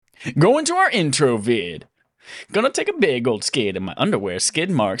Going to our intro vid. Gonna take a big old skid in my underwear, skid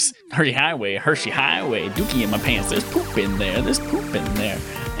marks, Hershey Highway, dookie in my pants, there's poop in there,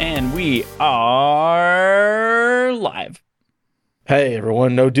 and we are live. Hey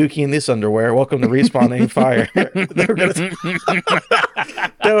everyone, no dookie in this underwear. Welcome to Respawn Aim Fire.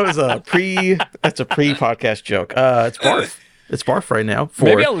 That's a pre-podcast joke. It's barf. It's barf right now.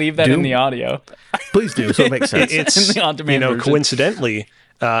 Maybe I'll leave that in the audio. Please do, so it makes sense. It's, in the on-demand version. Coincidentally,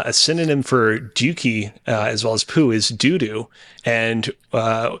 a synonym for dookie as well as poo is doo-doo, and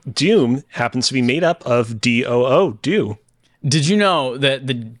Doom happens to be made up of D-O-O, do. Did you know that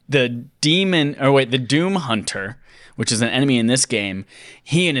the Doom Hunter, which is an enemy in this game,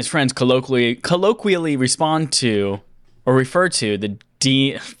 he and his friends colloquially respond to or refer to the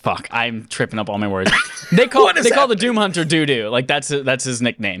I'm tripping up all my words. They call the Doom Hunter Doo-Doo. Like that's his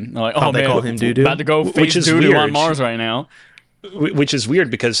nickname. They're like, they call him Doo-Doo? About to go face Doo-Doo on Mars right now. Which is weird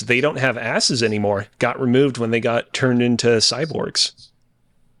because they don't have asses anymore. Got removed when they got turned into cyborgs.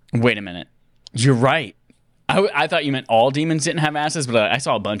 Wait a minute. You're right. I thought you meant all demons didn't have asses, but I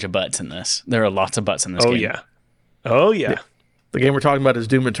saw a bunch of butts in this. There are lots of butts in this game. Oh, yeah. The game we're talking about is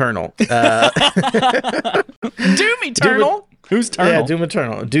Doom Eternal. Doom Eternal? Who's Eternal? Yeah, Doom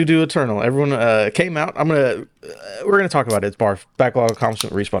Eternal. Doo-Doo Eternal. Everyone came out. We're going to talk about it. It's barf. Backlog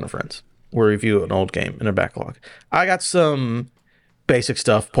accomplishment, Respawn and Friends. We'll review an old game in a backlog. I got some basic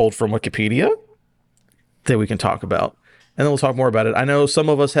stuff pulled from Wikipedia that we can talk about, and then we'll talk more about it. I know some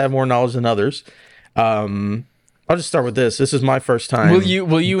of us have more knowledge than others. I'll just start with this. This is my first time.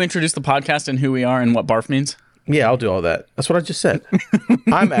 Will you introduce the podcast and who we are and what barf means? Yeah, I'll do all that. That's what I just said.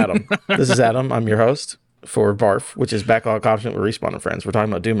 I'm Adam. This is Adam. I'm your host for Barf, which is Backlog Accomplishment with Respawn and Friends. We're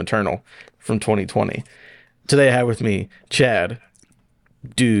talking about Doom Eternal from 2020. Today I have with me Chad,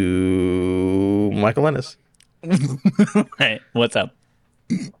 Michael Ennis. Hey, what's up?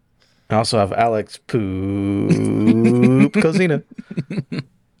 I also have Alex Poop Cosina.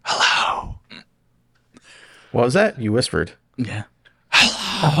 Hello. What was that? You whispered. Yeah.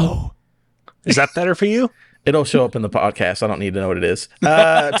 Hello. Is that better for you? It'll show up in the podcast. I don't need to know what it is.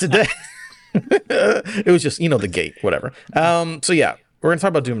 Today, it was just, the gate, whatever. So yeah, we're going to talk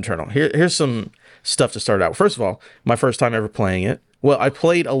about Doom Eternal. Here's some stuff to start out. First of all, my first time ever playing it. Well, I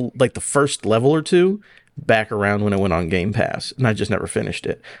played the first level or two back around when it went on Game Pass, and I just never finished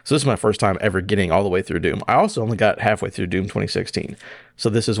it. So this is my first time ever getting all the way through Doom. I also only got halfway through Doom 2016. So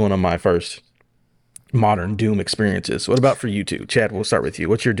this is one of my first modern Doom experiences. What about for you two? Chad, we'll start with you.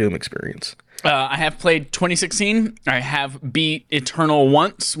 What's your Doom experience? I have played 2016. I have beat Eternal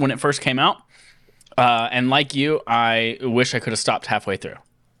once when it first came out. And like you, I wish I could have stopped halfway through.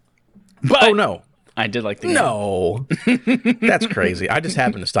 But oh, no. I did like the game. No. That's crazy. I just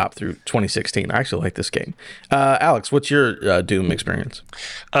happened to stop through 2016. I actually like this game. Alex, what's your Doom experience?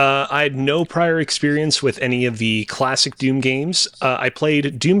 I had no prior experience with any of the classic Doom games. I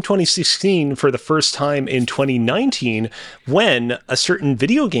played Doom 2016 for the first time in 2019 when a certain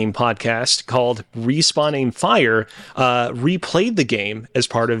video game podcast called Respawn Aim Fire replayed the game as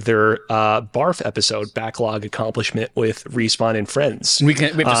part of their Barf episode, Backlog Accomplishment with Respawn and Friends. We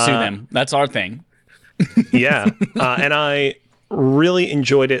have to sue them. That's our thing. Yeah. And I really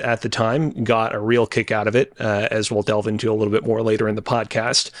enjoyed it at the time, got a real kick out of it, as we'll delve into a little bit more later in the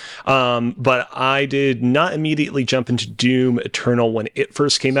podcast. But I did not immediately jump into Doom Eternal when it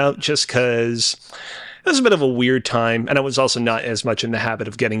first came out, just because it was a bit of a weird time. And I was also not as much in the habit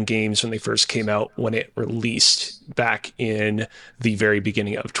of getting games when they first came out when it released back in the very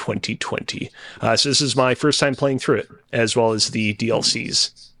beginning of 2020. So this is my first time playing through it, as well as the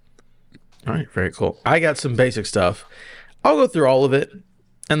DLCs. All right, very cool. I got some basic stuff. I'll go through all of it,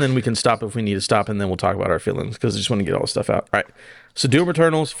 and then we can stop if we need to stop, and then we'll talk about our feelings, because I just want to get all the stuff out. All right. So Doom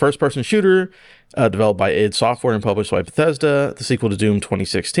Eternal's first-person shooter, developed by id Software and published by Bethesda, the sequel to Doom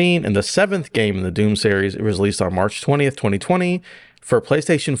 2016, and the seventh game in the Doom series. It was released on March 20th, 2020, for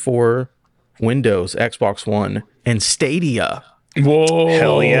PlayStation 4, Windows, Xbox One, and Stadia. Whoa.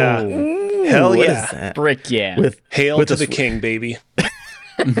 Hell yeah. Ooh, Hell yeah. Brick, yeah. Hail to the king, baby.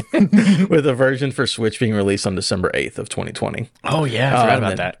 With a version for Switch being released on December 8th of 2020. Oh, yeah. I forgot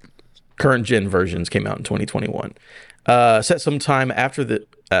about that. Current gen versions came out in 2021. Set some time after the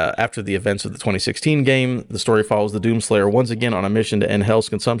events of the 2016 game, the story follows the Doomslayer once again on a mission to end Hell's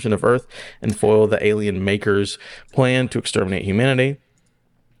consumption of Earth and foil the alien makers' plan to exterminate humanity.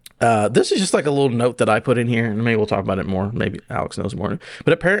 This is just like a little note that I put in here, and maybe we'll talk about it more. Maybe Alex knows more.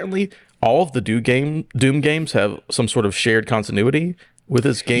 But apparently, all of the Doom games have some sort of shared continuity, with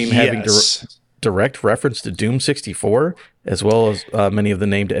this game having direct reference to Doom 64, as well as many of the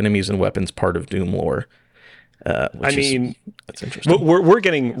named enemies and weapons part of Doom lore. I mean, that's interesting. we're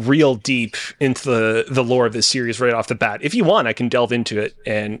getting real deep into the lore of this series right off the bat. If you want, I can delve into it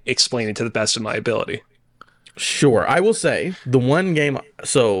and explain it to the best of my ability. Sure. I will say the one game,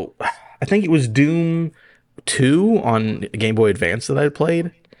 so I think it was Doom 2 on Game Boy Advance that I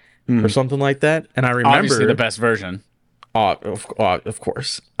played or something like that. And I remember Obviously the best version. Of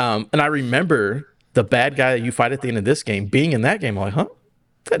course. And I remember the bad guy that you fight at the end of this game being in that game. I'm like, huh?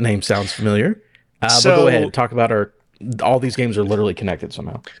 That name sounds familiar. But go ahead and talk about all these games are literally connected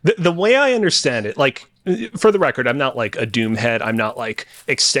somehow. The way I understand it, like, for the record, I'm not like a Doom head. I'm not like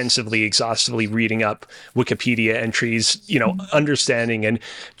exhaustively reading up Wikipedia entries, understanding and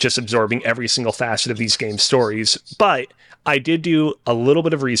just absorbing every single facet of these game stories. But I did do a little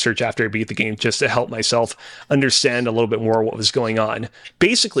bit of research after I beat the game just to help myself understand a little bit more what was going on.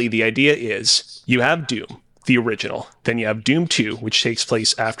 Basically, the idea is you have Doom, the original. Then you have Doom 2, which takes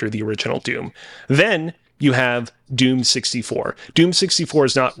place after the original Doom. Then you have Doom 64. Doom 64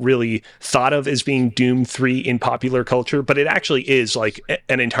 is not really thought of as being Doom 3 in popular culture, but it actually is like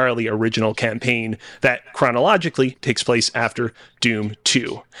an entirely original campaign that chronologically takes place after Doom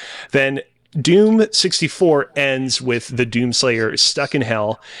 2. Then Doom 64 ends with the Doomslayer stuck in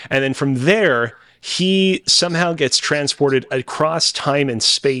hell, and then from there, he somehow gets transported across time and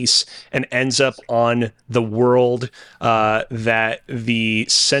space and ends up on the world that the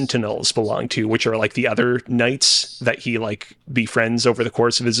Sentinels belong to, which are like the other knights that he like befriends over the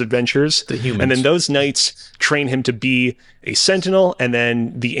course of his adventures. The humans. And then those knights train him to be a Sentinel, and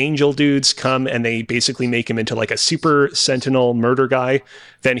then the Angel dudes come and they basically make him into like a super Sentinel murder guy.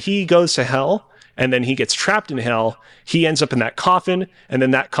 Then he goes to hell. And then he gets trapped in hell. He ends up in that coffin, and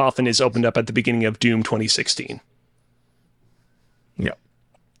then that coffin is opened up at the beginning of Doom 2016. Yeah.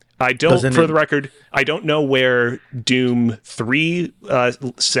 For the record, I don't know where Doom 3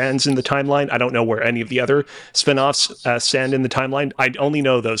 stands in the timeline. I don't know where any of the other spin-offs stand in the timeline. I only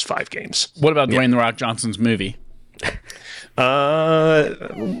know those 5 games. What about Dwayne The Rock Johnson's movie?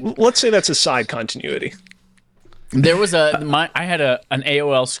 Let's say that's a side continuity. There was I had an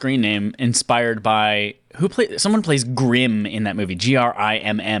AOL screen name inspired by someone plays Grimm in that movie,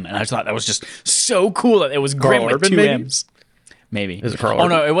 Grimm, and I thought that was just so cool that it was Grimm with 2 M's. Maybe. Is it Carl Oh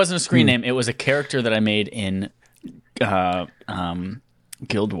no, Urban? it wasn't a screen name. It was a character that I made in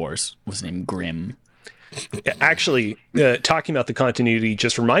Guild Wars was named Grimm. Actually, talking about the continuity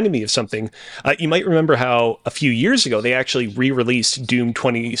just reminded me of something. You might remember how a few years ago they actually re-released Doom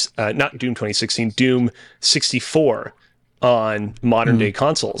 64 on modern day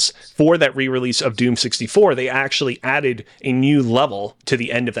consoles. For that re-release of Doom 64, they actually added a new level to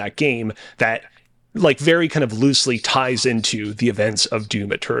the end of that game that like very kind of loosely ties into the events of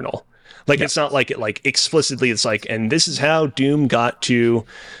Doom Eternal. Like, it's not like it like explicitly, it's like, and this is how Doom got to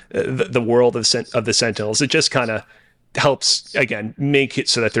the world of the Sentinels. It just kind of helps, again, make it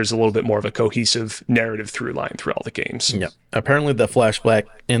so that there's a little bit more of a cohesive narrative through line through all the games. Yeah. Apparently the flashback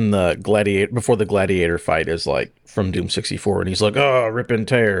in the Gladiator, before the Gladiator fight, is like from Doom 64, and he's like, oh, rip and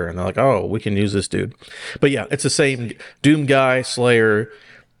tear. And they're like, oh, we can use this dude. But yeah, it's the same Doom guy, Slayer.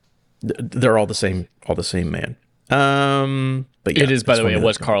 They're all the same man. But yeah, It is, by the way, it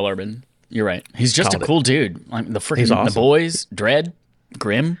was Carl Urban. You're right. He's just a cool dude. Like the freaking awesome. The Boys, Dread,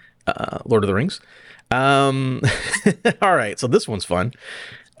 Grimm. Lord of the Rings. All right, so this one's fun.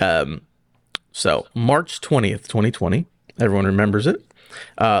 So March 20th, 2020. Everyone remembers it.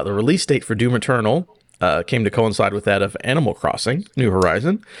 The release date for Doom Eternal came to coincide with that of Animal Crossing: New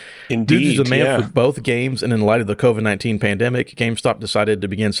Horizon. Indeed, Due to the demand yeah. for both games, and in light of the COVID-19 pandemic, GameStop decided to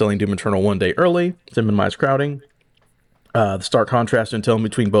begin selling Doom Eternal one day early to minimize crowding. The stark contrast in tone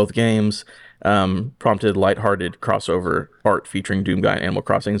between both games prompted lighthearted crossover art featuring Doom Guy and Animal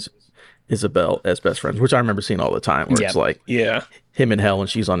Crossing's Isabelle as best friends, which I remember seeing all the time, where it's like him in hell and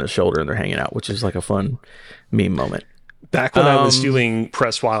she's on his shoulder and they're hanging out, which is like a fun meme moment. Back when I was doing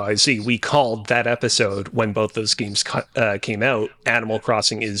Press While I See, we called that episode when both those games came out, Animal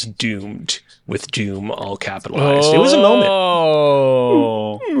Crossing is Doomed, with Doom all capitalized. It was a moment.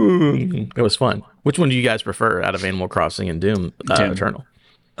 Oh. It was fun. Which one do you guys prefer out of Animal Crossing and Doom Eternal?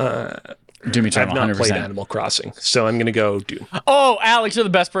 Doom Eternal, I've not 100%. played Animal Crossing, so I'm going to go Doom. Oh, Alex, you're the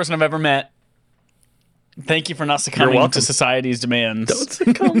best person I've ever met. Thank you for not succumbing welcome. to society's demands.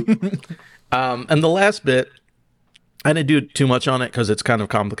 And the last bit, I didn't do too much on it because it's kind of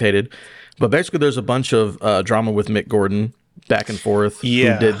complicated. But basically, there's a bunch of drama with Mick Gordon back and forth.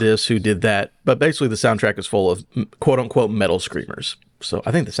 Yeah. Who did this, who did that. But basically, the soundtrack is full of quote-unquote metal screamers. So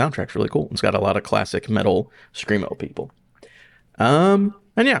I think the soundtrack's really cool. It's got a lot of classic metal screamo people. And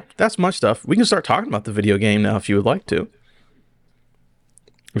yeah, that's my stuff. We can start talking about the video game now if you would like to.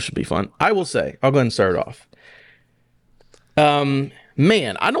 Which should be fun. I will say, I'll go ahead and start it off.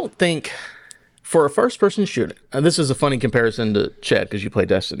 Man, I don't think for a first-person shooter, this is a funny comparison to Chad because you play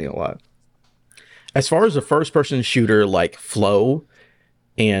Destiny a lot. As far as a first-person shooter like flow,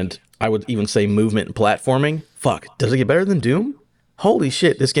 and I would even say movement and platforming, fuck, does it get better than Doom? Holy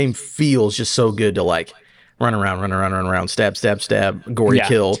shit, this game feels just so good to like run around, stab, gory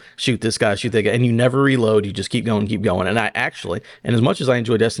kill, shoot this guy, shoot that guy, and you never reload, you just keep going. And as much as I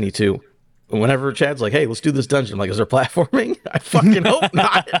enjoy Destiny 2, whenever Chad's like, hey, let's do this dungeon, I'm like, is there platforming? I fucking hope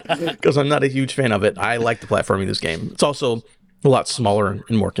not, because I'm not a huge fan of it. I like the platforming in this game. It's also a lot smaller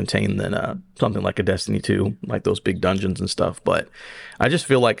and more contained than something like a Destiny 2, like those big dungeons and stuff. But I just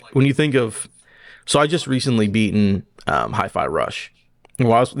feel like when you think of... So I just recently beaten Hi-Fi Rush. And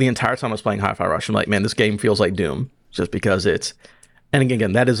the entire time I was playing Hi-Fi Rush, I'm like, man, this game feels like Doom, just because it's... And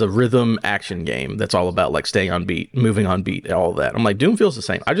again, that is a rhythm action game that's all about like staying on beat, moving on beat, all of that. I'm like, Doom feels the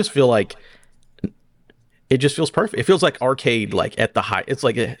same. I just feel like it just feels perfect. It feels like arcade, like at the high. It's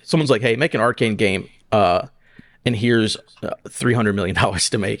like someone's like, hey, make an arcade game, and here's $300 million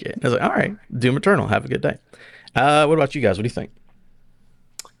to make it. I was like, all right, Doom Eternal, have a good day. What about you guys? What do you think?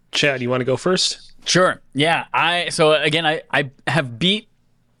 Chad, you want to go first? Sure. Yeah. I have beat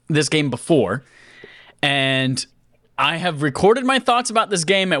this game before, and I have recorded my thoughts about this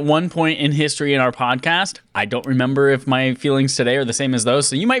game at one point in history in our podcast. I don't remember if my feelings today are the same as those,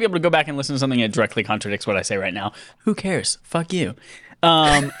 so you might be able to go back and listen to something that directly contradicts what I say right now. Who cares? Fuck you.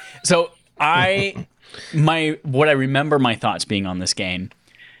 So what I remember my thoughts being on this game,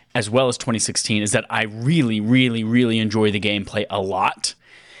 as well as 2016, is that I really, really, really enjoy the gameplay a lot.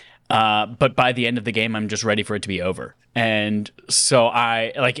 But by the end of the game, I'm just ready for it to be over. And so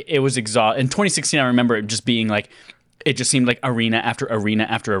it was exhausting. In 2016, I remember it just being like, it just seemed like arena after arena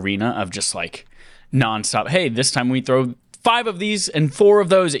after arena of just like nonstop. Hey, this time we throw 5 of these and 4 of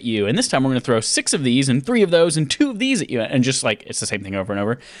those at you. And this time we're going to throw 6 of these and 3 of those and 2 of these at you. And just like, it's the same thing over and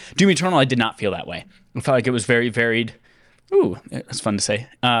over. Doom Eternal, I did not feel that way. I felt like it was very varied. Ooh, that's fun to say.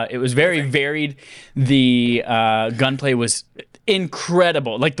 It was very varied. The gunplay was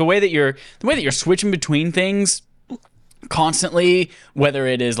incredible. Like the way that you're switching between things constantly, whether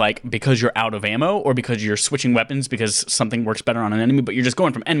it is like because you're out of ammo or because you're switching weapons because something works better on an enemy, but you're just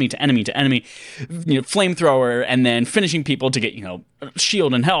going from enemy to enemy to enemy, flamethrower, and then finishing people to get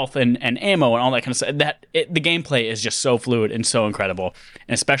shield and health and ammo and all that kind of stuff. The gameplay is just so fluid and so incredible,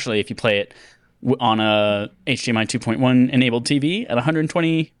 and especially if you play it on a HDMI 2.1 enabled TV at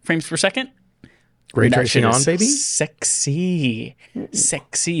 120 frames per second. Ray tracing on, baby. Sexy.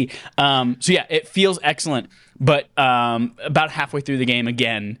 So yeah, it feels excellent. But about halfway through the game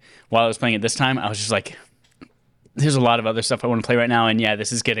again, while I was playing it this time, I was just like, there's a lot of other stuff I want to play right now, and yeah,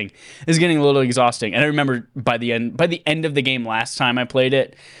 this is getting a little exhausting. And I remember by the end of the game last time I played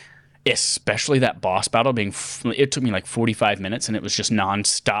it, especially that boss battle it took me like 45 minutes, and it was just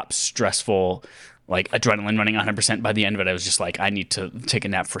nonstop stressful, like adrenaline running 100%. By the end of it, I was just like, I need to take a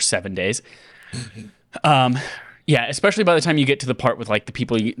nap for 7 days. Yeah, especially by the time you get to the part with like the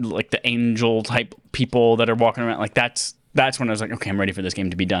people, like the angel type people that are walking around, like that's when I was like, okay, I'm ready for this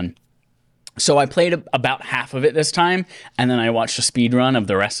game to be done. So I played about half of it this time, and then I watched a speed run of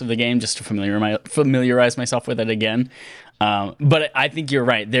the rest of the game just to familiarize myself with it again. But I think you're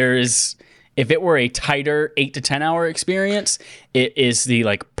right. If it were a tighter 8 to 10 hour experience, it is the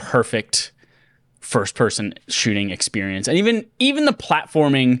like perfect first person shooting experience, and even the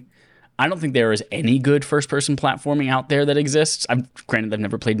platforming. I don't think there is any good first-person platforming out there that exists. Granted, I've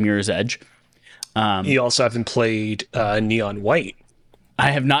never played Mirror's Edge. You also haven't played Neon White.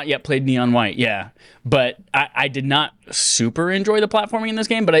 I have not yet played Neon White, yeah. But I did not super enjoy the platforming in this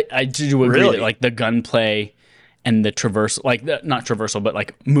game, but I do agree that like the gunplay and the traversal, like not traversal, but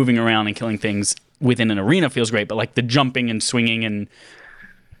like moving around and killing things within an arena feels great, but like the jumping and swinging and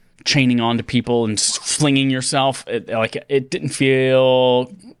chaining onto people and flinging yourself, it didn't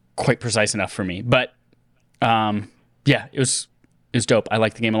feel quite precise enough for me, but yeah, it was dope. I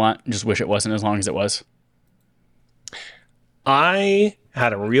liked the game a lot. Just wish it wasn't as long as it was. I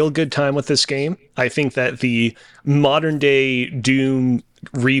had a real good time with this game. I think that the modern day Doom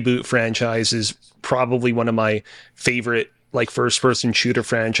reboot franchise is probably one of my favorite like first person shooter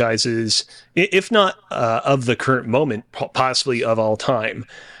franchises, if not of the current moment, possibly of all time.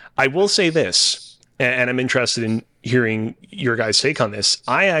 I will say this, and I'm interested in hearing your guys' take on this.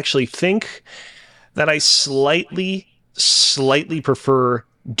 I actually think that I slightly prefer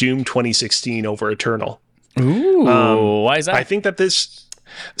Doom 2016 over Eternal. Ooh, why is that? I think that this...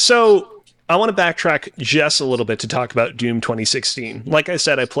 So, I want to backtrack just a little bit to talk about Doom 2016. Like I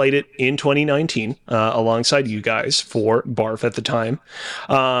said, I played it in 2019 alongside you guys for Barf at the time.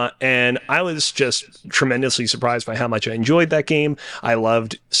 And I was just tremendously surprised by how much I enjoyed that game. I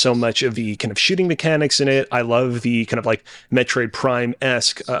loved so much of the kind of shooting mechanics in it. I love the kind of like Metroid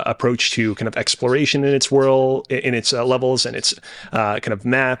Prime-esque approach to kind of exploration in its world, in its levels and its kind of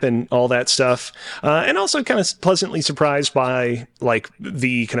map and all that stuff. And also kind of pleasantly surprised by like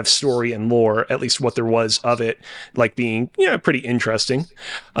the kind of story and lore, at least what there was of it, like being, pretty interesting.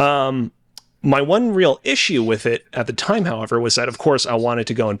 My one real issue with it at the time, however, was that, of course, I wanted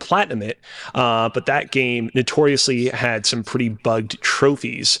to go and platinum it, but that game notoriously had some pretty bugged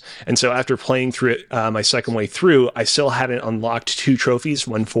trophies. And so after playing through it my second way through, I still hadn't unlocked 2 trophies,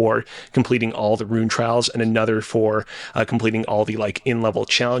 one for completing all the rune trials and another for completing all the like in-level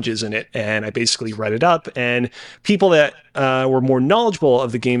challenges in it. And I basically read it up, and people that were more knowledgeable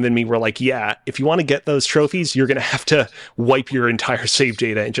of the game than me were like, yeah, if you want to get those trophies, you're going to have to wipe your entire save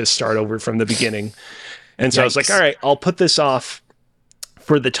data and just start over from the beginning. And so I was like, all right, I'll put this off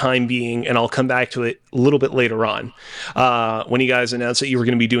for the time being, and I'll come back to it a little bit later on. When you guys announced that you were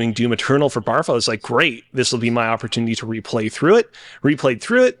going to be doing Doom Eternal for Barf, I was like, great, this will be my opportunity to replay through it. Replayed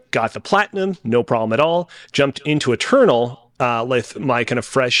through it, got the platinum, no problem at all. Jumped into Eternal with my kind of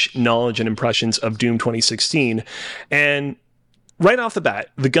fresh knowledge and impressions of Doom 2016. And right off the bat,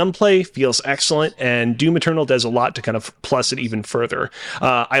 the gunplay feels excellent, and Doom Eternal does a lot to kind of plus it even further.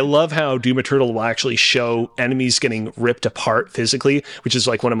 I love how Doom Eternal will actually show enemies getting ripped apart physically, which is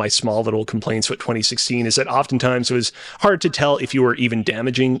like one of my small little complaints with 2016, is that oftentimes it was hard to tell if you were even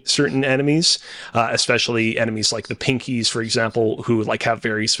damaging certain enemies, especially enemies like the Pinkies, for example, who like have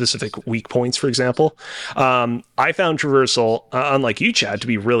very specific weak points, for example. I found Traversal, unlike you, Chad, to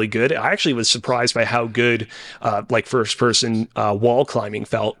be really good. I actually was surprised by how good like first-person wall climbing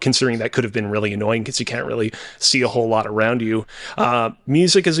felt, considering that could have been really annoying because you can't really see a whole lot around you.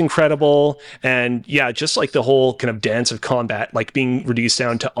 Music is incredible, and yeah, just like the whole kind of dance of combat, like being reduced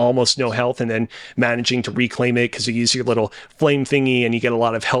down to almost no health and then managing to reclaim it because you use your little flame thingy and you get a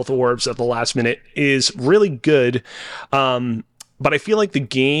lot of health orbs at the last minute, is really good. But I feel like the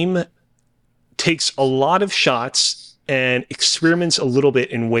game takes a lot of shots and experiments a little bit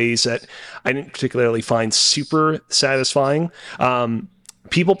in ways that I didn't particularly find super satisfying.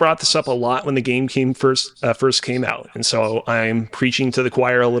 People brought this up a lot when the game first came out, and so I'm preaching to the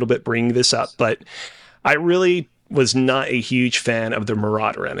choir a little bit bringing this up, but I really was not a huge fan of the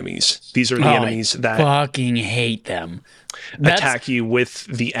Marauder enemies. These are the enemies that fucking hate them. Attack you with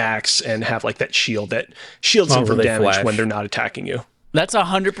the axe and have like that shield that shields them from damage when they're not attacking you. That's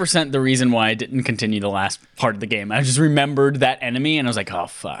 100% the reason why I didn't continue the last part of the game. I just remembered that enemy and I was like, "Oh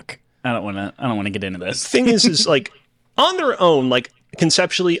fuck, I don't want to get into this." The thing is like on their own, like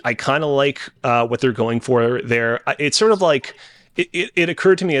conceptually, I kind of like what they're going for there. It's sort of like it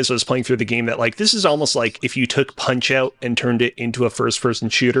occurred to me as I was playing through the game that like this is almost like if you took Punch-Out and turned it into a first-person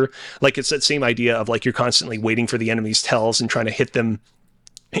shooter. Like it's that same idea of like you're constantly waiting for the enemy's tells and trying to hit them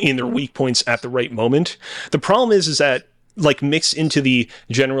in their weak points at the right moment. The problem is that like mixed into the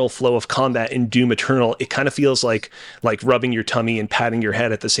general flow of combat in Doom Eternal, it kind of feels like rubbing your tummy and patting your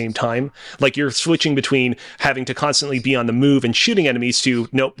head at the same time. Like you're switching between having to constantly be on the move and shooting enemies to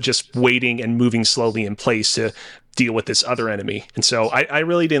nope, just waiting and moving slowly in place to deal with this other enemy. And so I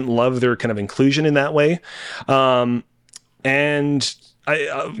really didn't love their kind of inclusion in that way. And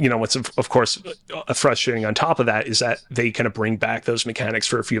what's of course frustrating on top of that is that they kind of bring back those mechanics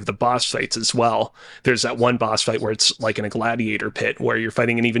for a few of the boss fights as well. There's that one boss fight where it's like in a gladiator pit where you're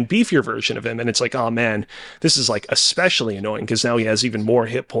fighting an even beefier version of him, and it's like, oh man, this is like especially annoying because now he has even more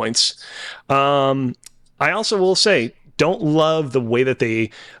hit points. I also will say, don't love the way that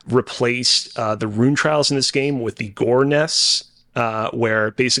they replaced the rune trials in this game with the gore nests.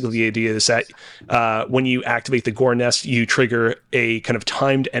 Where basically the idea is that when you activate the gore nest, you trigger a kind of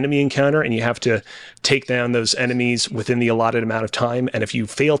timed enemy encounter, and you have to take down those enemies within the allotted amount of time. And if you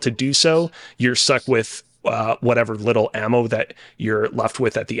fail to do so, you're stuck with whatever little ammo that you're left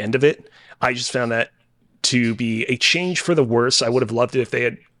with at the end of it. I just found that to be a change for the worse. I would have loved it if they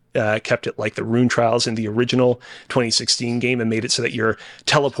had kept it like the rune trials in the original 2016 game and made it so that you're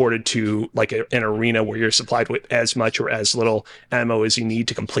teleported to like an arena where you're supplied with as much or as little ammo as you need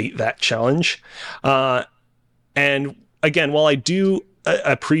to complete that challenge. And again, while I do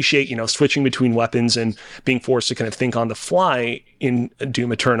appreciate, switching between weapons and being forced to kind of think on the fly in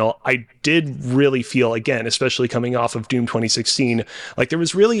Doom Eternal, I did really feel, again, especially coming off of Doom 2016, like there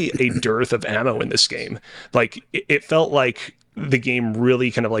was really a dearth of ammo in this game. Like it felt like the game really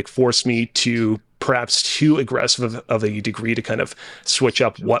kind of like forced me to perhaps too aggressive of a degree to kind of switch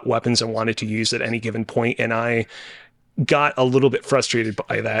up what weapons I wanted to use at any given point. And I got a little bit frustrated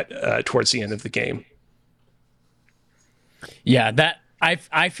by that towards the end of the game. Yeah, that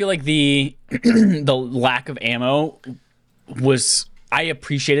I feel like the the lack of ammo was, I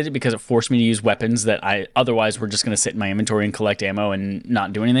appreciated it because it forced me to use weapons that I otherwise were just going to sit in my inventory and collect ammo and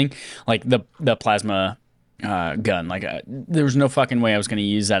not do anything. Like the plasma gun. Like there was no fucking way I was going to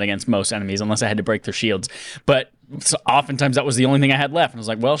use that against most enemies unless I had to break their shields. But so oftentimes that was the only thing I had left, and I was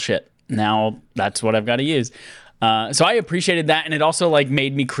like, well, shit. Now that's what I've got to use. So I appreciated that, and it also like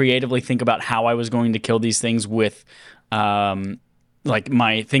made me creatively think about how I was going to kill these things with like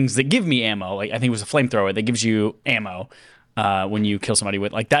my things that give me ammo. Like I think it was a flamethrower that gives you ammo when you kill somebody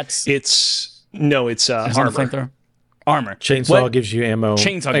with. Like that's it's armor. flamethrower. Armor. Chainsaw gives you ammo.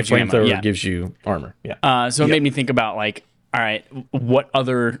 Chainsaw gives you ammo. Flamethrower Yeah. gives you armor. Yeah. So it made me think about like, all right, what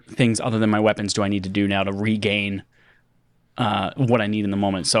other things other than my weapons do I need to do now to regain what I need in the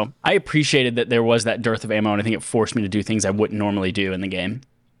moment? So I appreciated that there was that dearth of ammo, and I think it forced me to do things I wouldn't normally do in the game.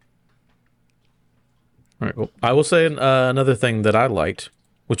 All right. Well, I will say another thing that I liked,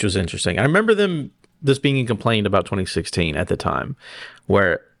 which was interesting. I remember this being complained about 2016 at the time,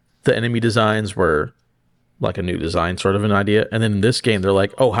 where the enemy designs were like a new design, sort of an idea. And then in this game, they're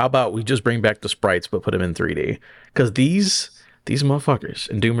like, oh, how about we just bring back the sprites, but put them in 3D? Because these motherfuckers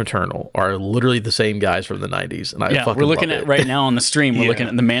in Doom Eternal are literally the same guys from the 90s. And I fucking we're looking love at it. right now on the stream, we're looking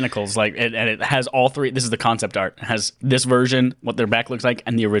at the manacles, like, and it has all three. This is the concept art. It has this version, what their back looks like,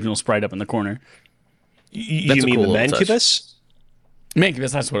 and the original sprite up in the corner. You a mean cool the little touch. Mancubus?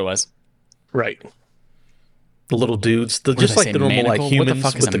 Mancubus, that's what it was. Right. The little dudes, did just I like say, the normal like manacle? What the humans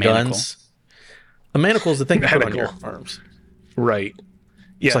fuck is with a the manacle? guns. A manacle is the thing you put on your Manacle. arms. Right.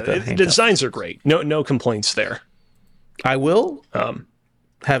 Yeah, like a the handcuff. designs are great. No complaints there. I will Go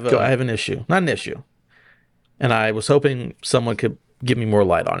I ahead. have an issue, not an issue, and I was hoping someone could give me more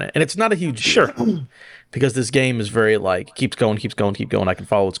light on it. And it's not a huge deal, Sure. because this game is very like keeps going. I can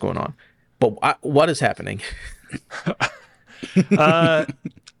follow what's going on, but what is happening? I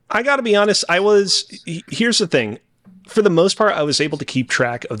got to be honest. Here's the thing. For the most part, I was able to keep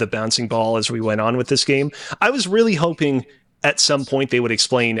track of the bouncing ball as we went on with this game. I was really hoping at some point they would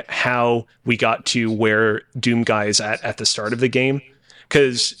explain how we got to where Doom Guy is at the start of the game.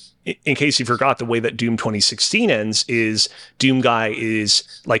 Because in case you forgot, the way that Doom 2016 ends is Doom Guy is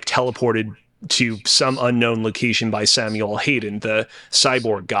like teleported to some unknown location by Samuel Hayden, the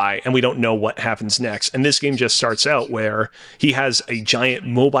cyborg guy, and we don't know what happens next. And this game just starts out where he has a giant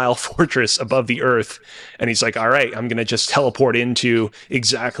mobile fortress above the earth, and he's like, all right, I'm going to just teleport into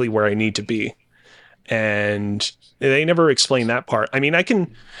exactly where I need to be. And they never explain that part. I mean,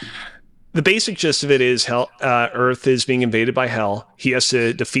 the basic gist of it is Earth is being invaded by Hell. He has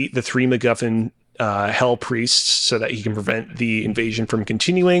to defeat the 3 MacGuffin Hell priests so that he can prevent the invasion from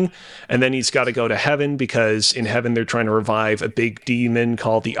continuing. And then he's got to go to heaven because in heaven they're trying to revive a big demon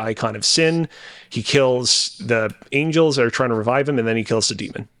called the Icon of Sin. He kills the angels that are trying to revive him, and then he kills the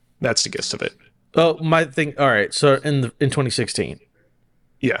demon. That's the gist of it. Oh, my thing. All right, so in 2016,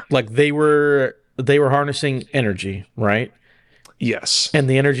 Yeah. like they were harnessing energy, right? Yes. And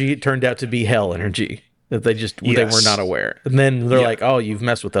the energy turned out to be hell energy that they Yes. were not aware. And then they're Yeah. like, "Oh, you've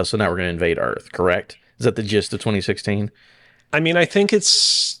messed with us, so now we're going to invade Earth." Correct? Is that the gist of 2016? I mean, I think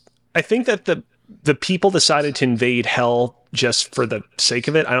that the people decided to invade Hell just for the sake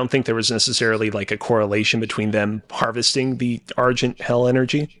of it. I don't think there was necessarily like a correlation between them harvesting the Argent Hell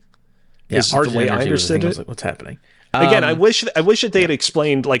energy. Is the Argent way I energy was the understood thing. I it. was like, what's happening? Again, I wish that they had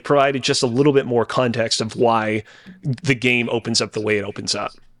explained, like, provided just a little bit more context of why the game opens up the way it opens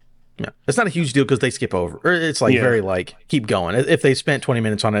up. Yeah, it's not a huge deal because they skip over. Or it's like very like keep going. If they spent 20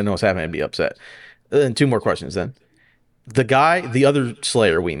 minutes on it and know what's happening, I'd be upset. And 2 more questions then. The other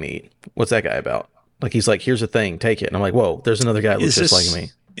Slayer we meet, what's that guy about? Like he's like, here's a thing, take it. And I'm like, whoa, there's another guy that looks just like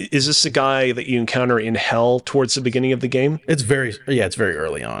me. Is this the guy that you encounter in Hell towards the beginning of the game? It's very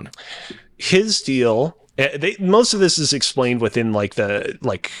early on. His deal. Most of this is explained within like the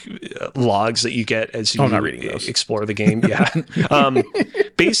logs that you get as you not reading those. explore the game. Yeah.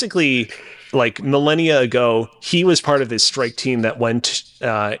 Basically, like millennia ago, he was part of this strike team that went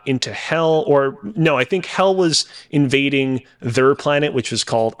into Hell, or no, I think Hell was invading their planet, which was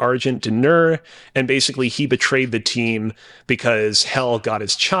called Argent Denur, and basically he betrayed the team because Hell got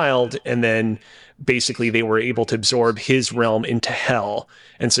his child, and then basically they were able to absorb his realm into hell,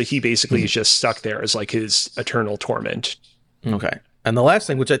 and so he basically is just stuck there as like his eternal torment. Okay. And the last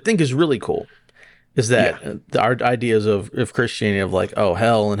thing, which I think is really cool, is that our ideas of Christianity of like, oh,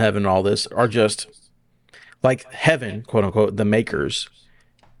 hell and heaven and all this are just like heaven, quote unquote, the makers.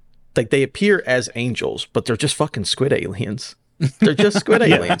 Like they appear as angels, but they're just fucking squid aliens. They're just squid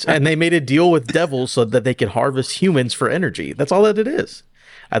aliens. And they made a deal with devils so that they could harvest humans for energy. That's all that it is.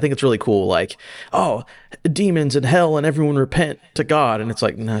 I think it's really cool. Like, oh, demons and hell and everyone repent to God. And it's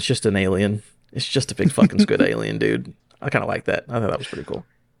like, no, it's just an alien. It's just a big fucking squid alien, dude. I kind of like that. I thought that was pretty cool.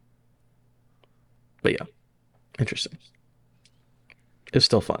 But yeah, interesting. It's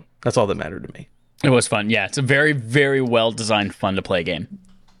still fun. That's all that mattered to me. It was fun. Yeah, it's a very, very well designed, fun to play game.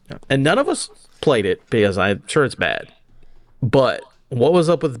 Yeah. And none of us played it because I'm sure it's bad. But what was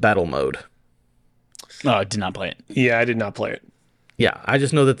up with battle mode? Oh, I did not play it. Yeah, I did not play it. Yeah, I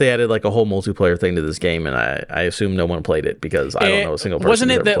just know that they added like a whole multiplayer thing to this game, and I assume no one played it because I don't know a single person.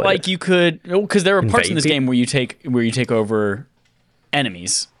 Wasn't it that like you could? Because there were parts in this Invade game where you take over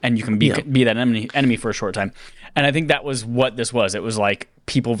enemies and you can be that enemy for a short time. And I think that was what this was. It was like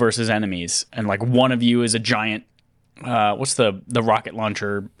people versus enemies, and like one of you is a giant. What's the rocket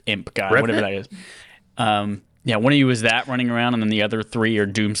launcher imp guy? Revenant? Whatever that is. Yeah, one of you is that running around, and then the other three are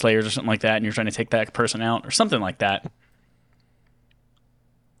Doomslayers or something like that, and you're trying to take that person out or something like that.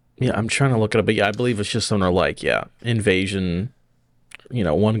 Yeah, I'm trying to look it up, but yeah, I believe it's just somewhere like invasion. You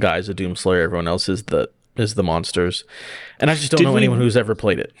know, one guy's a Doomslayer, everyone else is the monsters, and I just don't know anyone who's ever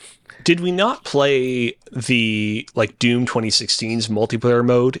played it. Did we not play the like Doom 2016's multiplayer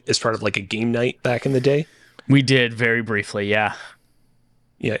mode as part of like a game night back in the day? We did very briefly, yeah.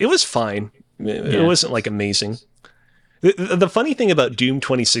 Yeah, it was fine. It wasn't like amazing. The funny thing about Doom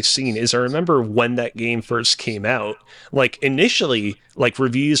 2016 is I remember when that game first came out, like initially, like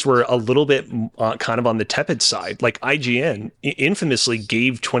reviews were a little bit kind of on the tepid side. Like IGN infamously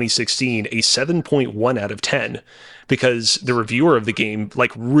gave 2016 a 7.1 out of 10 because the reviewer of the game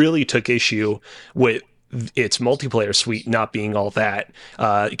like really took issue with its multiplayer suite not being all that.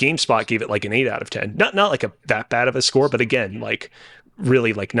 GameSpot gave it like an 8 out of 10. Not like that bad of a score, but again, like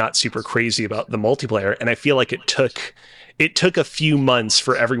really like not super crazy about the multiplayer. And I feel like it took a few months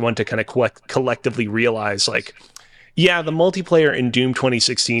for everyone to kind of collectively realize like, yeah, the multiplayer in Doom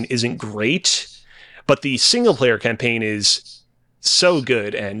 2016 isn't great, but the single player campaign is so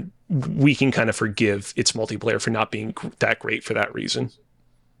good, and we can kind of forgive its multiplayer for not being that great for that reason.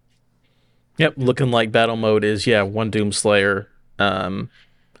 Yep, looking like battle mode is one Doomslayer.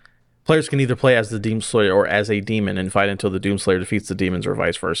 Players can either play as the Doomslayer or as a demon and fight until the Doomslayer defeats the demons, or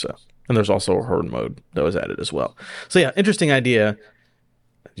vice versa. And there's also a horde mode that was added as well. So yeah, interesting idea.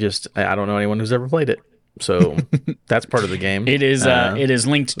 Just I don't know anyone who's ever played it, so that's part of the game. It is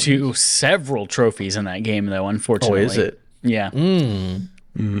linked to several trophies in that game, though. Unfortunately, oh, is it? Yeah.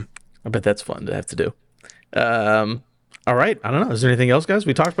 I bet that's fun to have to do. All right, I don't know. Is there anything else, guys?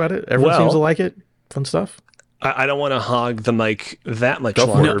 We talked about it. Everyone seems to like it. Fun stuff. I don't want to hog the mic that much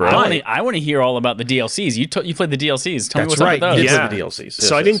longer. No, I want to hear all about the DLCs. You played the DLCs. Tell me what's right. up with those. Yeah, the DLCs.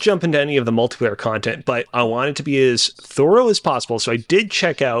 So I didn't jump into any of the multiplayer content, but I wanted to be as thorough as possible. So I did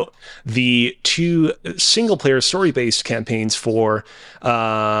check out the 2 single-player story-based campaigns for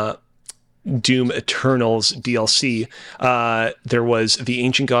Doom Eternal's DLC. There was The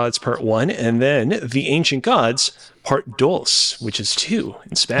Ancient Gods Part 1, and then The Ancient Gods Part Dos, which is 2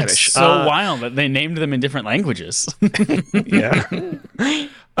 in Spanish. It's so wild that they named them in different languages. Yeah.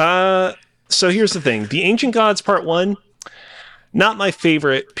 So here's the thing. The Ancient Gods Part 1, not my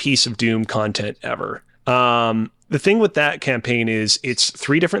favorite piece of Doom content ever. The thing with that campaign is it's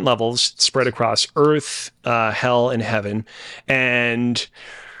 3 different levels spread across Earth, Hell, and Heaven. And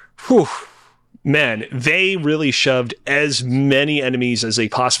whew, man, they really shoved as many enemies as they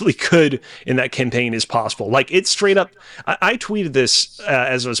possibly could in that campaign as possible. Like, it straight up, I tweeted this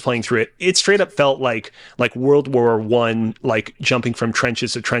as I was playing through it. It straight up felt like World War I, like jumping from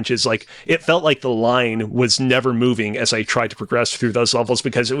trenches to trenches. Like, it felt like the line was never moving as I tried to progress through those levels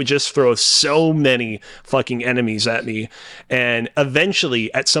because it would just throw so many fucking enemies at me. And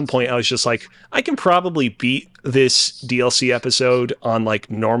eventually, at some point, I was just like, I can probably beat this DLC episode on like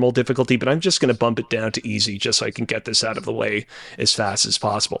normal difficulty, but I'm just going to bump it down to easy just so I can get this out of the way as fast as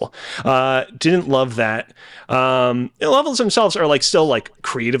possible. Didn't love that. The levels themselves are like still like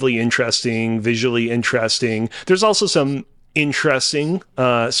creatively interesting, visually interesting. There's also some interesting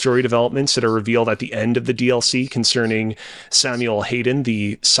story developments that are revealed at the end of the DLC concerning Samuel Hayden,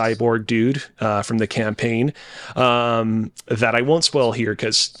 the cyborg dude from the campaign, that I won't spoil here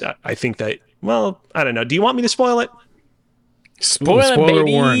because I think that, well, I don't know. Do you want me to spoil it? Spoiler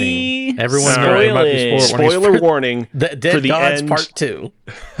baby. warning. Everyone Spoil here might be it. Spoiler warning Dead for the Gods end Part 2.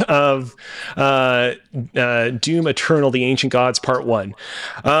 of Doom Eternal: The Ancient Gods Part 1.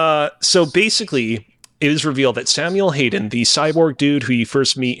 So basically, it is revealed that Samuel Hayden, the cyborg dude who you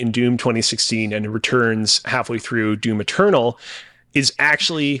first meet in Doom 2016 and returns halfway through Doom Eternal, is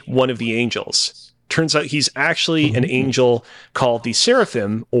actually one of the angels. Turns out he's actually an angel called the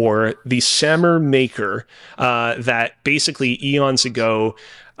Seraphim, or the Samur Maker, that basically eons ago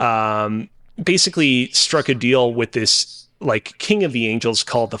basically struck a deal with this like king of the angels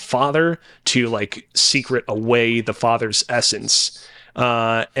called the Father to like secret away the Father's essence.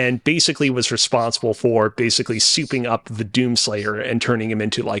 And basically was responsible for basically souping up the Doomslayer and turning him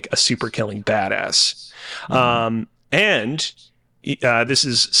into like a super killing badass. And this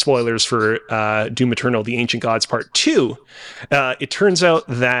is spoilers for Doom Eternal: The Ancient Gods Part 2. It turns out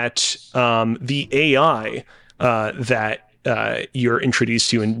that the AI that you're introduced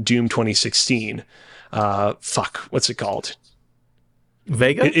to in Doom 2016, what's it called?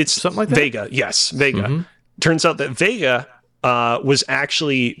 Vega? It's something like that? Vega, yes, Vega. Turns out that Vega was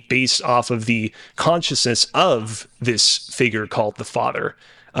actually based off of the consciousness of this figure called the Father.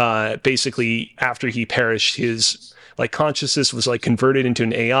 Basically, after he perished, his like consciousness was like converted into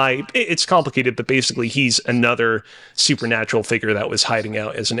an AI. It's complicated, but basically he's another supernatural figure that was hiding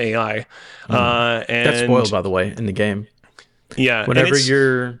out as an AI. And That's spoiled, by the way, in the game. Yeah. Whenever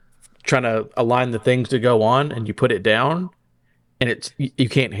you're trying to align the things to go on and you put it down and you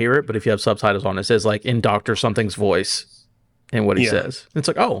can't hear it, but if you have subtitles on, it says like in Dr. Something's voice and what he says. It's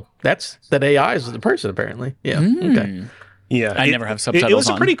like, oh, that AI is the person apparently. Yeah. Okay. Yeah. I never have subtitles on. It was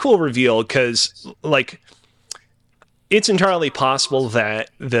a pretty cool reveal because like it's entirely possible that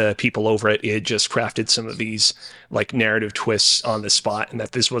the people over at id just crafted some of these like narrative twists on the spot and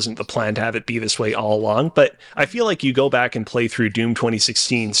that this wasn't the plan to have it be this way all along. But I feel like you go back and play through Doom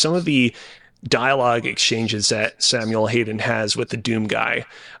 2016, some of the dialogue exchanges that Samuel Hayden has with the Doom guy,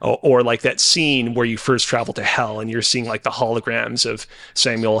 or like that scene where you first travel to hell and you're seeing like the holograms of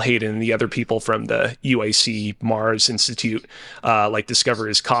Samuel Hayden and the other people from the UAC Mars Institute, like discover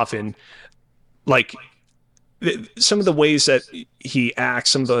his coffin. Like some of the ways that he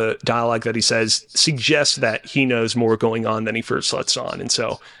acts, some of the dialogue that he says suggests that he knows more going on than he first lets on. And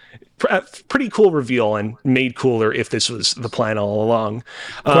so pretty cool reveal, and made cooler if this was the plan all along.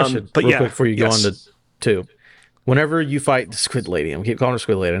 Question, but real yeah, quick before you go on to 2. Whenever you fight the Squid Lady, I'm keep calling her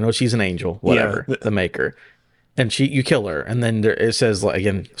Squid Lady. I know she's an angel, whatever, the maker. And you kill her, and then it says, like,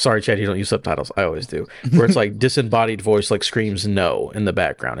 again, sorry, Chad, you don't use subtitles. I always do. Where it's like disembodied voice, like screams no in the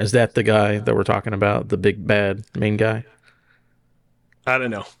background. Is that the guy that we're talking about, the big bad main guy? I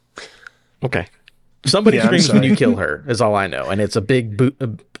don't know. Okay, somebody screams when you kill her is all I know, and it's a big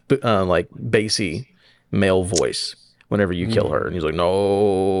like bassy male voice whenever you kill her, and he's like,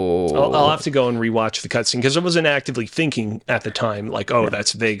 no. I'll have to go and rewatch the cutscene because I wasn't actively thinking at the time, like, oh,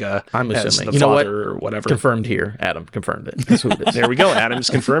 that's Vega. I'm as assuming. the Father or whatever. Confirmed here. Adam confirmed it. That's who it is. There we go. Adam's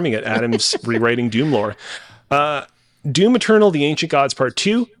confirming it. Adam's rewriting Doom lore. Doom Eternal: The Ancient Gods Part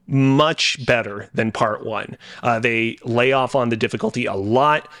 2, much better than Part 1. They lay off on the difficulty a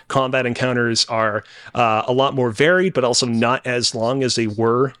lot. Combat encounters are a lot more varied, but also not as long as they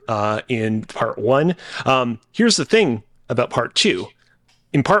were in Part 1. Here's the thing about Part 2.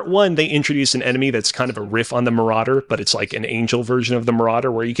 In Part 1, they introduced an enemy that's kind of a riff on the Marauder, but it's like an angel version of the Marauder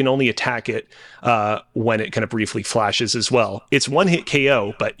where you can only attack it when it kind of briefly flashes as well. It's one-hit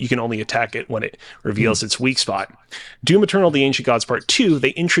KO, but you can only attack it when it reveals its weak spot. Doom Eternal: The Ancient Gods Part 2,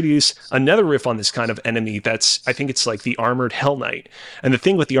 they introduce another riff on this kind of enemy that's, I think it's like the Armored Hell Knight. And the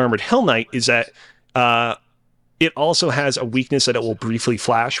thing with the Armored Hell Knight is that it also has a weakness that it will briefly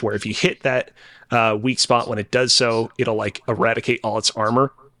flash, where if you hit that weak spot when it does so, it'll like eradicate all its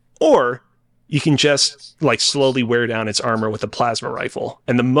armor, or you can just like slowly wear down its armor with a plasma rifle.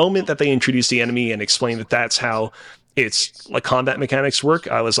 And the moment that they introduced the enemy and explained that that's how its like combat mechanics work,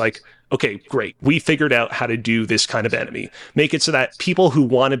 I was like, okay, great. We figured out how to do this kind of enemy. Make it so that people who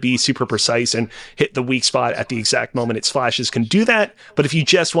want to be super precise and hit the weak spot at the exact moment its flashes can do that. But if you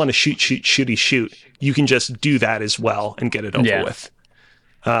just want to shoot, you can just do that as well and get it over with.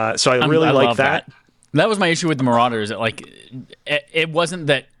 So I really like that. That was my issue with the Marauders. That like, it wasn't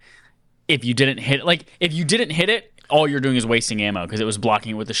that if you didn't hit it, all you're doing is wasting ammo because it was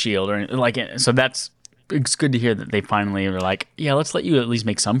blocking it with the shield or like. So it's good to hear that they finally were like, yeah, let's let you at least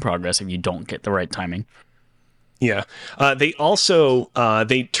make some progress if you don't get the right timing. Yeah. They also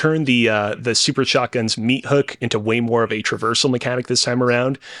they turned the super shotgun's meat hook into way more of a traversal mechanic this time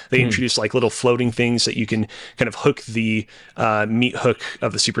around. They introduced like little floating things that you can kind of hook the meat hook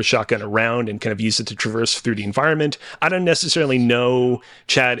of the super shotgun around and kind of use it to traverse through the environment. I don't necessarily know,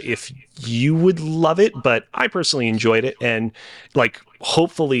 Chad, if you would love it, but I personally enjoyed it, and like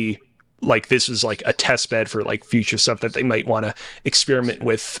hopefully like this is like a test bed for like future stuff that they might want to experiment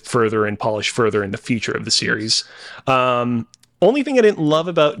with further and polish further in the future of the series. Only thing I didn't love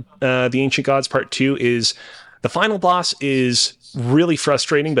about the Ancient Gods Part 2 is the final boss is really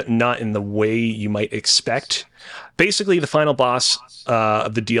frustrating, but not in the way you might expect. Basically, the final boss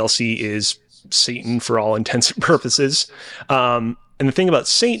of the DLC is Satan for all intents and purposes. And the thing about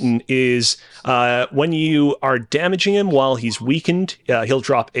Satan is when you are damaging him while he's weakened, he'll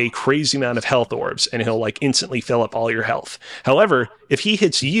drop a crazy amount of health orbs and he'll like instantly fill up all your health. However, if he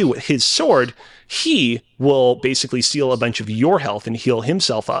hits you with his sword, he will basically steal a bunch of your health and heal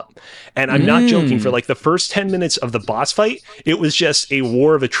himself up. And I'm not joking, for like the first 10 minutes of the boss fight, it was just a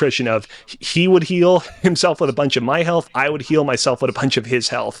war of attrition of he would heal himself with a bunch of my health, I would heal myself with a bunch of his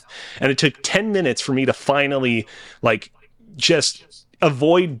health. And it took 10 minutes for me to finally like just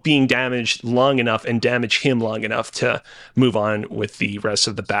avoid being damaged long enough and damage him long enough to move on with the rest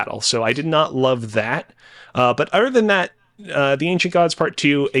of the battle. So I did not love that. But other than that, the Ancient Gods Part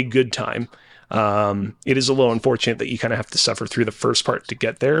 2, a good time. It is a little unfortunate that you kind of have to suffer through the first part to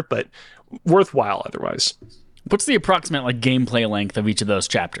get there, but worthwhile otherwise. What's the approximate like gameplay length of each of those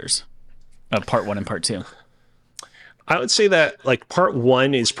chapters? Of Part 1 and Part 2? I would say that like Part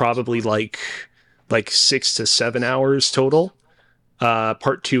 1 is probably like 6 to 7 hours total.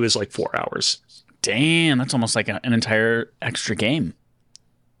 Part 2 is like 4 hours. Damn, that's almost like an entire extra game.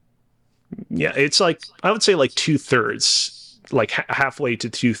 Yeah, it's like, I would say like 2/3, like halfway to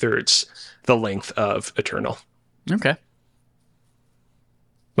 2/3 the length of Eternal. Okay.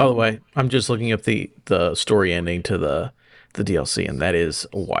 By the way, I'm just looking up the story ending to the DLC, and that is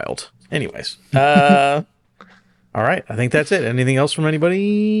wild. Anyways, all right, I think that's it. Anything else from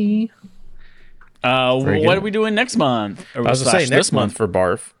anybody? What are we doing next month? I was going to say next month for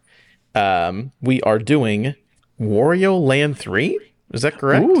Barf, we are doing Wario Land 3. Is that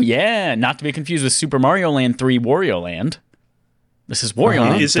correct? Ooh, yeah. Not to be confused with Super Mario Land 3 Wario Land. This is Wario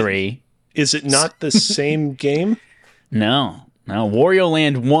Land 3. Is it not the same game? No. Wario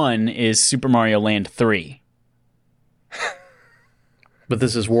Land 1 is Super Mario Land 3. But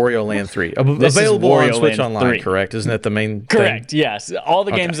this is Wario Land 3. Available on Switch Land Online, 3. Correct? Isn't that the main Correct, thing? yes. All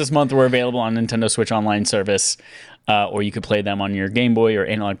the games this month were available on Nintendo Switch Online service, or you could play them on your Game Boy or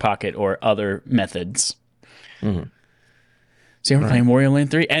Analog Pocket or other methods. Mm-hmm. So we're playing Wario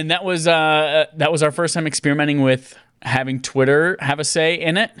Land 3. And that was our first time experimenting with having Twitter have a say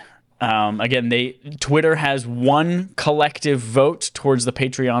in it. Again, Twitter has one collective vote towards the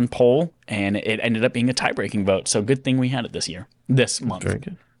Patreon poll, and it ended up being a tie-breaking vote. So good thing we had it this month. Very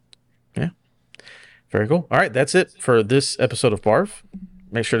good. Yeah. Very cool. All right, that's it for this episode of Barf.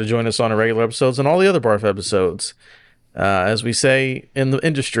 Make sure to join us on our regular episodes and all the other Barf episodes. As we say in the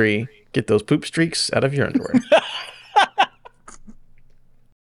industry, get those poop streaks out of your underwear.